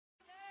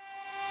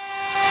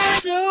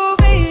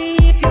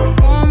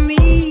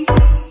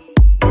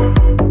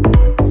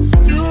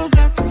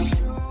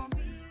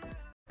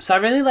So I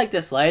really like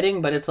this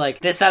lighting, but it's like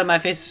this side of my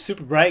face is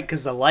super bright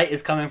because the light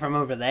is coming from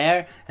over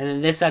there, and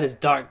then this side is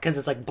dark because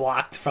it's like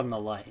blocked from the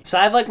light. So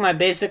I have like my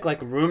basic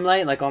like room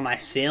light like on my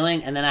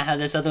ceiling, and then I have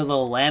this other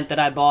little lamp that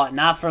I bought,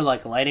 not for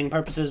like lighting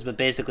purposes, but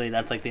basically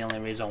that's like the only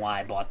reason why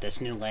I bought this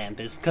new lamp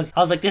is because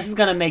I was like, this is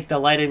gonna make the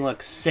lighting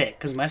look sick,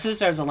 because my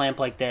sister has a lamp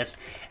like this,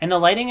 and the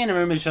lighting in the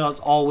room is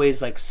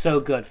always like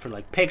so good for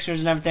like pictures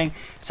and everything.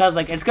 So I was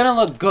like, it's gonna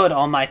look good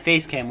on my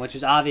face cam, which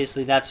is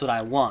obviously that's what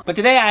I want. But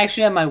today I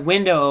actually have my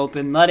window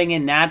open, letting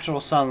in natural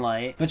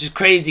sunlight, which is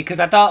crazy because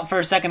I thought for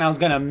a second I was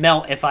gonna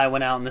melt if I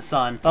went out in the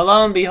sun. But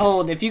lo and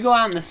behold, if you go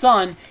out in the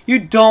sun, you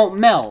don't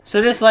melt.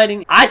 So this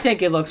lighting, I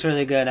think it looks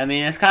really good. I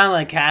mean, it's kind of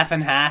like half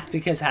and half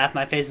because half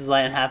my face is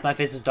light and half my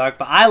face is dark,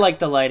 but I like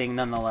the lighting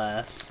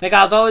nonetheless. Like,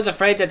 I was always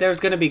afraid that there was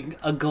gonna be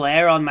a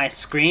glare on my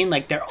screen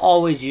like there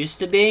always used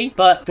to be,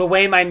 but the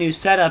way my new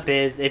setup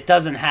is, it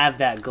doesn't have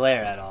that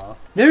glare at all.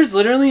 There's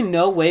literally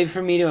no way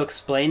for me to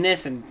explain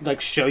this and like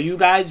show you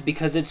guys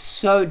because it's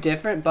so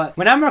different, but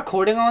when I'm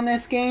recording on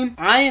this game,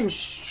 I am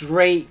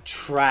straight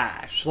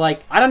trash.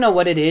 Like, I don't know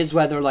what it is,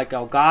 whether like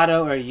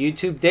Elgato or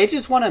YouTube, they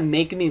just want to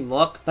make me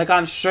look like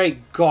I'm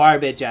straight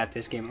garbage at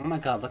this game. Oh my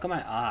god, look at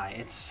my eye.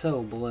 It's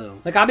so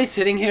blue. Like, I'll be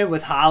sitting here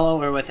with Hollow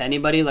or with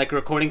anybody like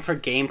recording for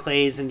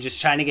gameplays and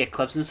just trying to get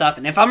clips and stuff,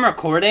 and if I'm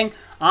recording,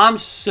 I'm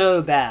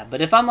so bad.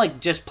 But if I'm like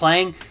just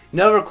playing,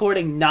 no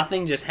recording,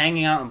 nothing, just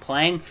hanging out and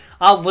playing,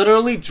 I'll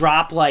literally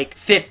drop like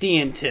 50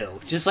 and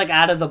 2, just like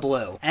out of the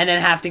blue, and then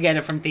have to get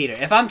it from theater.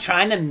 If I'm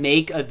trying to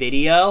make a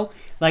video,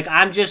 like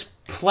I'm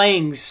just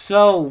playing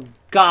so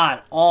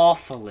god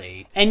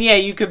awfully. And yeah,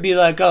 you could be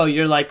like, oh,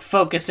 you're like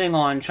focusing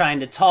on trying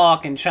to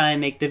talk and try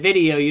and make the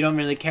video, you don't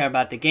really care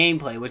about the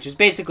gameplay, which is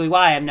basically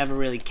why I've never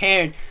really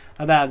cared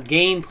about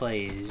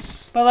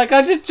gameplays. But like,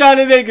 I'm just trying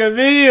to make a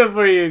video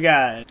for you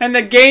guys, and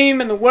the game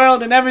and the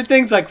world and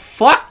everything's like,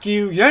 fuck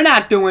you, you're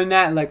not doing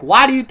that. Like,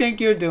 why do you think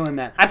you're doing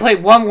that? I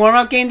played one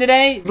warm-up game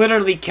today,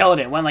 literally killed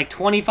it, went like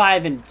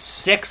 25 and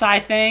 6, I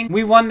think.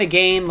 We won the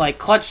game, like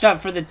clutched up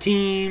for the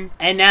team,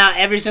 and now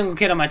every single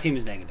kid on my team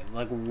is negative.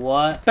 Like,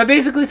 what? But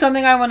basically,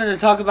 something I wanted to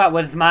talk about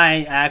with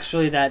my,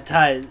 actually, that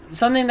ties,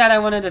 something that I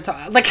wanted to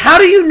talk, like, how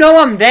do you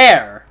know I'm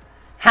there?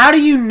 How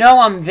do you know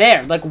I'm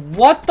there? Like,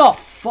 what the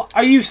fuck?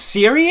 Are you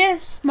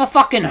serious? I'm a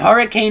fucking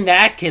hurricane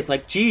that kid.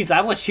 Like, geez,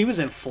 I wish he was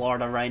in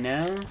Florida right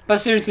now. But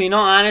seriously, in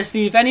all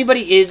honesty, if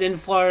anybody is in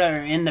Florida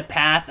or in the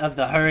path of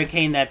the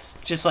hurricane, that's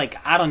just like,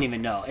 I don't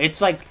even know.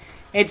 It's like,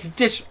 it's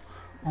just,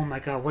 oh my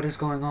god, what is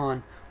going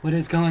on? What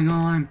is going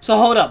on? So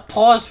hold up,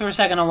 pause for a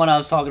second on what I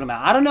was talking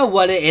about. I don't know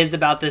what it is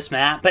about this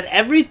map, but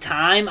every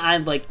time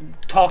I'm like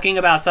talking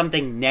about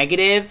something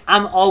negative,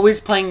 I'm always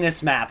playing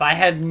this map. I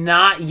have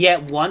not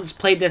yet once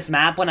played this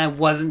map when I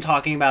wasn't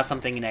talking about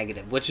something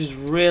negative, which is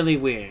really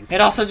weird. It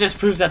also just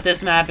proves that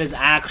this map is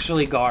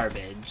actually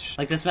garbage.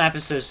 Like, this map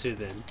is so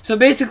stupid. So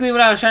basically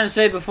what I was trying to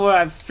say before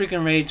I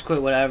freaking rage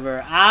quit,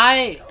 whatever,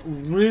 I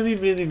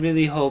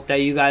really hope that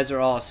you guys are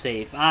all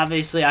safe.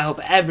 Obviously, I hope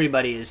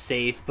everybody is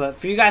safe, but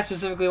for you guys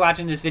specifically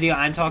watching this video,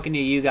 I'm talking to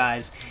you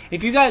guys.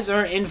 If you guys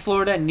are in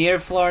Florida, near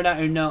Florida,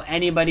 or know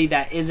anybody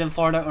that is in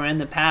Florida or in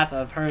the path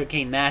of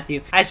Hurricane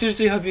Matthew, I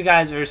seriously hope you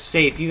guys are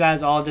safe. You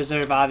guys all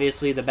deserve,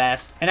 obviously, the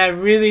best, and I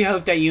really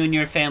hope that you and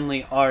your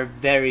family are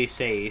very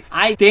safe.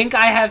 I think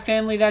I have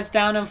family that's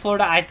down in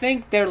Florida. I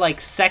think they're like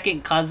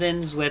second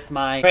cousins with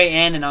my great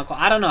aunt and uncle.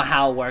 I don't know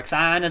how it works.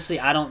 I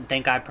don't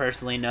think I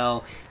personally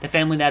know the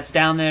family that's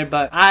down there,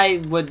 but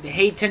I would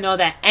hate to know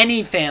that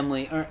any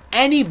family or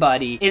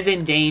anybody is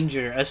in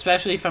danger,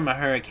 especially from a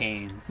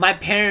hurricane. My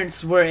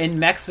parents were in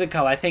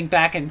Mexico, I think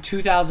back in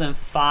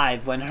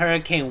 2005 when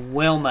Hurricane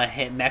Wilma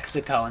hit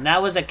Mexico, and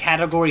that was a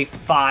Category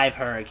 5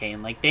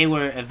 hurricane. Like, they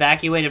were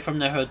evacuated from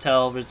their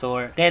hotel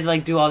resort. They had to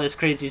like do all this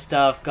crazy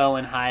stuff, go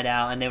and hide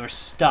out, and they were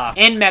stuck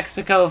in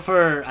Mexico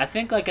for I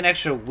think like an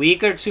extra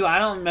week or two. I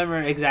don't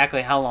remember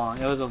exactly how long.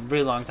 It was a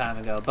really long time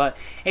ago, but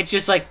it's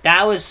just like,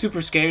 that was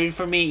super scary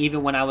for me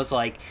even when I was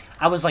like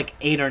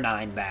 8 or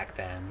 9 back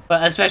then.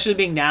 But especially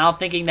being now,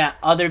 thinking that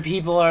other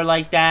people are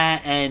like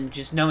that, and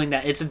just knowing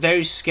that it's a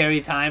very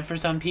scary time for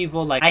some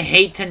people. Like, I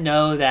hate to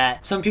know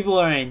that some people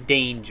are in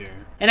danger.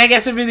 And I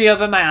guess it really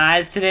opened my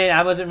eyes today.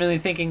 I wasn't really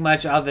thinking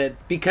much of it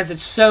because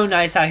it's so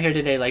nice out here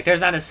today. Like, there's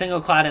not a single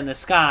cloud in the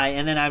sky.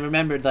 And then I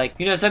remembered, like,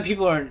 you know, some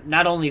people are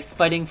not only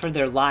fighting for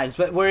their lives,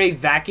 but were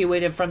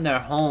evacuated from their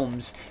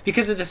homes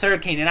because of this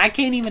hurricane. And I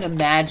can't even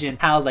imagine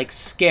how, like,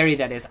 scary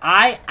that is.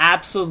 I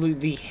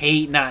absolutely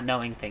hate not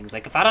knowing things.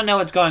 Like, if I don't know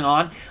what's going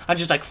on, I'm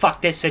just like,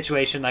 fuck this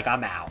situation, like,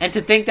 I'm out. And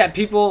to think that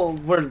people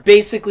were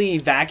basically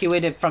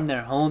evacuated from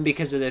their home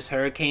because of this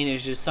hurricane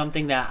is just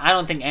something that I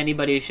don't think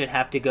anybody should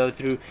have to go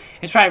through.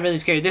 It's probably really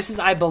scary. This is,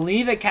 I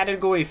believe, a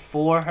Category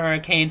 4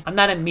 hurricane. I'm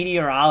not a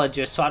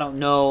meteorologist, so I don't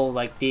know,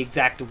 like, the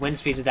exact wind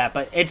speeds of that,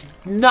 but it's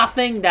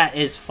nothing that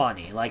is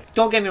funny. Like,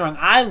 don't get me wrong,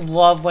 I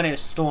love when it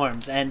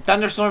storms, and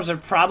thunderstorms are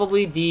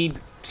probably the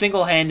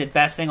single-handed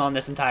best thing on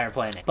this entire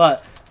planet.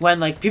 But when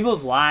like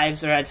people's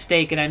lives are at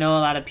stake, and I know a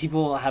lot of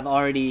people have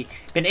already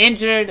been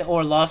injured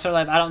or lost their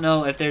life. I don't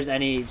know if there's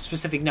any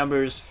specific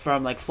numbers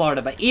from like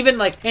Florida, but even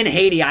like in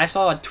Haiti, I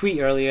saw a tweet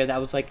earlier that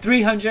was like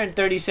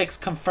 336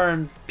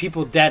 confirmed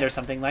people dead or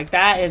something. Like,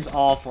 that is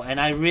awful, and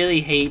I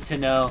really hate to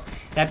know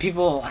that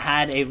people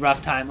had a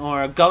rough time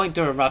or are going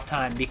through a rough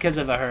time because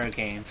of a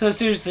hurricane. So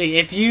seriously,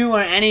 if you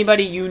or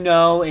anybody you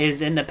know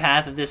is in the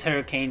path of this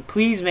hurricane,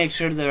 please make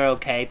sure they're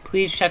okay.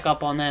 Please check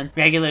up on them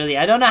regularly.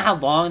 I don't know how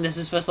long this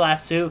is supposed to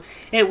last too.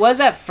 It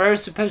was at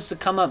first supposed to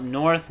come up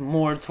north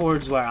more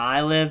towards where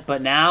I live,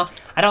 but now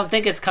I don't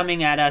think it's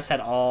coming at us at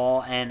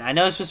all. And I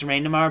know it's supposed to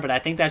rain tomorrow, but I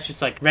think that's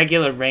just like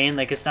regular rain.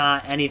 Like, it's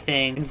not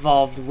anything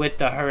involved with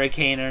the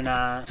hurricane or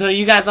not. So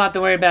you guys don't have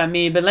to worry about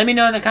me, but let me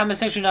know in the comment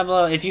section down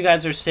below if you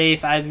guys are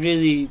safe. I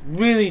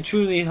really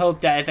truly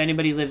hope that if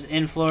anybody lives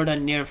in Florida,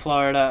 near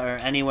Florida,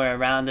 or anywhere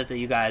around it, that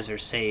you guys are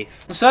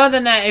safe. So other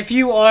than that, if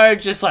you are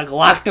just like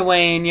locked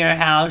away in your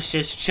house,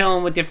 just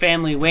chilling with your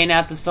family, waiting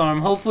out the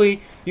storm,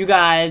 hopefully you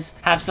guys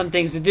have some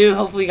things to do.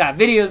 Hopefully you got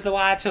videos to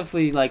watch.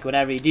 Hopefully, like,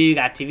 whatever you do, you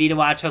got TV to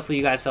watch. Hopefully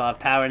you guys still have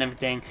power and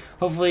everything.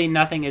 Hopefully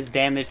nothing is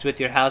damaged with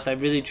your house. I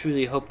really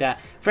truly hope that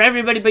for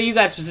everybody, but you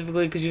guys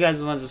specifically, because you guys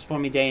are the ones that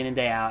support me day in and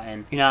day out,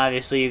 and you know,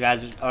 obviously you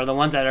guys are the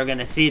ones that are going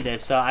to see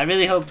this. So I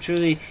really hope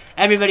truly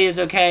everybody is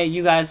okay,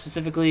 you guys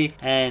specifically.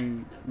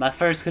 And my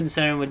first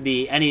concern would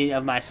be any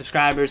of my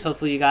subscribers.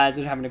 Hopefully you guys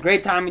are having a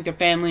great time with your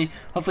family.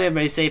 Hopefully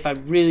everybody's safe. I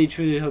really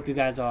truly hope you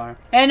guys are.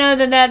 And other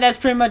than that, that's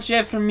pretty much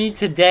it for me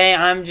today.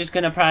 I'm just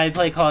gonna probably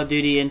play Call of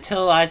Duty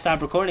until I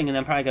stop recording, and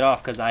then probably get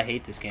off because I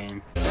hate this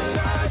game.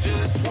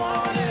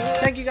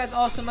 Thank you guys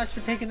all so much for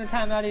taking the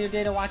time out of your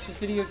day to watch this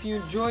video. If you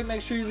enjoyed,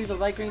 make sure you leave a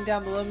like rating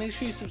down below. Make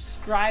sure you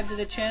subscribe to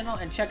the channel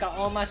and check out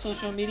all my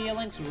social media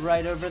links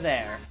right over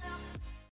there.